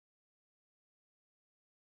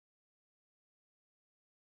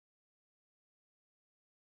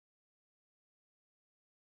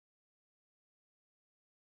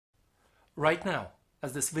Right now,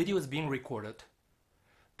 as this video is being recorded,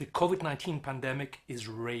 the COVID-19 pandemic is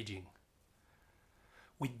raging.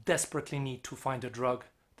 We desperately need to find a drug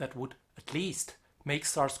that would at least make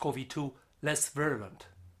SARS-CoV-2 less virulent,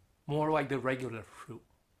 more like the regular flu.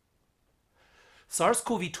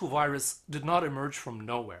 SARS-CoV-2 virus did not emerge from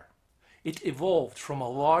nowhere. It evolved from a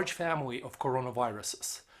large family of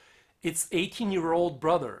coronaviruses. Its 18-year-old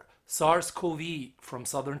brother, SARS-CoV from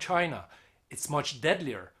southern China, its much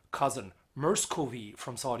deadlier cousin, MERS-CoV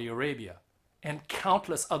from Saudi Arabia, and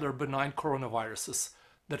countless other benign coronaviruses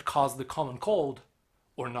that cause the common cold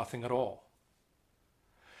or nothing at all.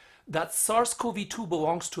 That SARS-CoV-2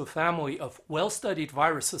 belongs to a family of well-studied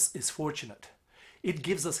viruses is fortunate. It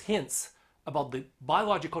gives us hints about the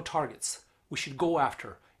biological targets we should go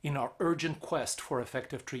after in our urgent quest for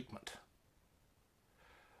effective treatment.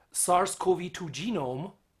 SARS-CoV-2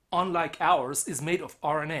 genome, unlike ours, is made of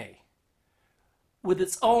RNA, with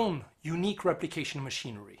its own unique replication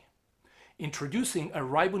machinery. Introducing a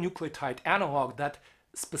ribonucleotide analog that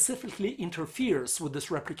specifically interferes with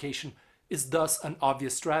this replication is thus an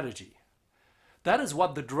obvious strategy. That is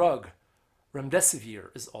what the drug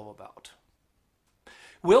remdesivir is all about.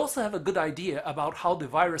 We also have a good idea about how the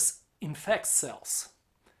virus infects cells.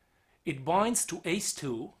 It binds to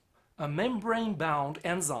ACE2, a membrane-bound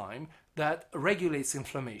enzyme that regulates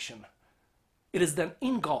inflammation. It is then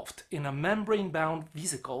engulfed in a membrane-bound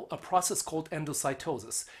vesicle, a process called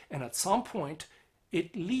endocytosis, and at some point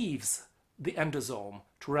it leaves the endosome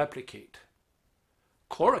to replicate.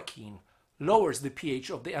 Chloroquine lowers the pH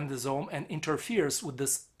of the endosome and interferes with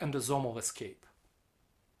this endosomal escape.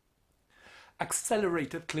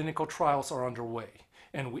 Accelerated clinical trials are underway,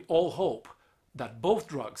 and we all hope that both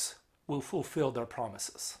drugs will fulfill their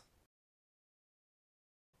promises.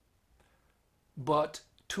 But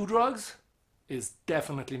two drugs is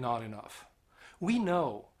definitely not enough. We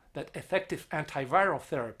know that effective antiviral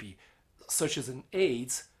therapy, such as in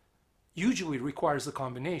AIDS, usually requires a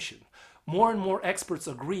combination. More and more experts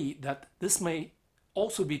agree that this may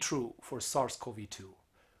also be true for SARS-CoV-2.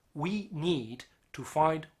 We need to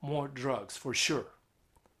find more drugs for sure.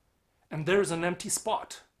 And there's an empty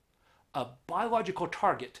spot, a biological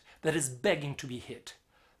target that is begging to be hit,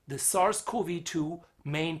 the SARS-CoV-2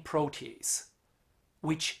 main protease,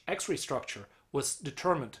 which X-ray structure was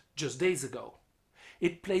determined just days ago.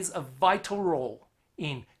 It plays a vital role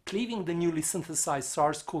in cleaving the newly synthesized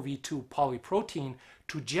SARS-CoV-2 polyprotein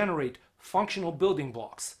to generate functional building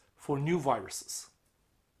blocks for new viruses.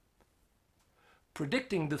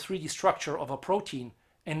 Predicting the 3D structure of a protein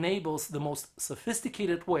enables the most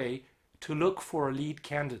sophisticated way to look for a lead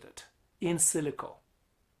candidate, in silico.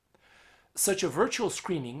 Such a virtual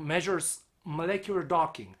screening measures molecular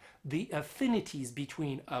docking, the affinities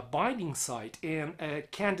between a binding site and a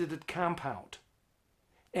candidate compound.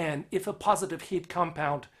 And if a positive hit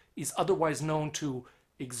compound is otherwise known to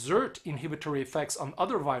exert inhibitory effects on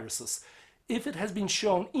other viruses, if it has been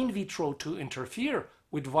shown in vitro to interfere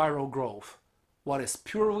with viral growth, what is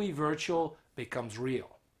purely virtual becomes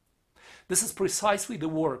real. This is precisely the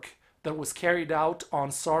work that was carried out on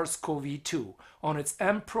SARS-CoV-2, on its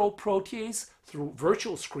M-Pro protease through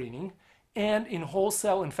virtual screening and in whole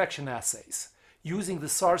cell infection assays, using the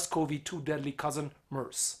SARS-CoV-2 deadly cousin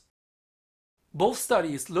MERS. Both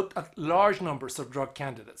studies looked at large numbers of drug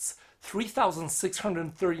candidates,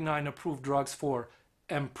 3,639 approved drugs for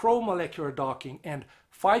M-Pro molecular docking and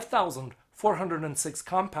 5,406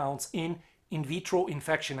 compounds in vitro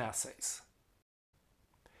infection assays.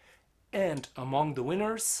 And among the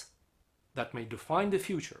winners that may define the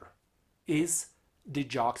future is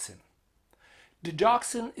Digoxin.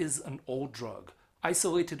 Digoxin is an old drug,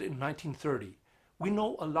 isolated in 1930. We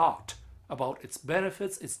know a lot about its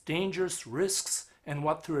benefits, its dangers, risks, and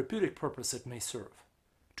what therapeutic purpose it may serve.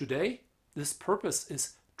 Today, this purpose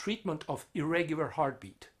is treatment of irregular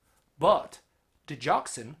heartbeat. But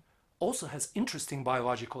digoxin also has interesting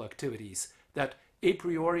biological activities that a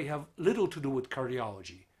priori have little to do with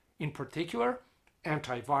cardiology, in particular,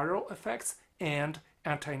 antiviral effects and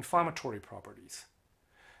anti-inflammatory properties.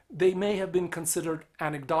 They may have been considered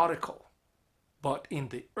anecdotal, but in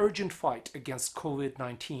the urgent fight against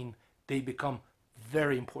COVID-19, they become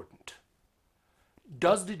very important.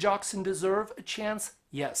 Does digoxin deserve a chance?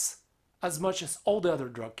 Yes, as much as all the other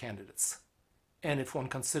drug candidates. And if one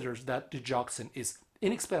considers that digoxin is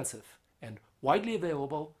inexpensive and widely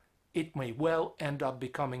available, it may well end up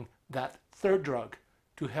becoming that third drug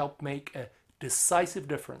to help make a decisive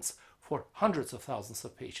difference for hundreds of thousands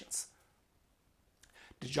of patients.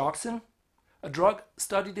 Digoxin, a drug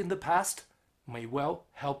studied in the past, may well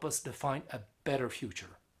help us define a better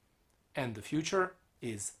future. And the future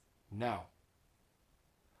is now.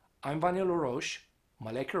 I'm Vanya LaRoche,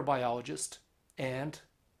 molecular biologist and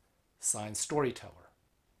science storyteller.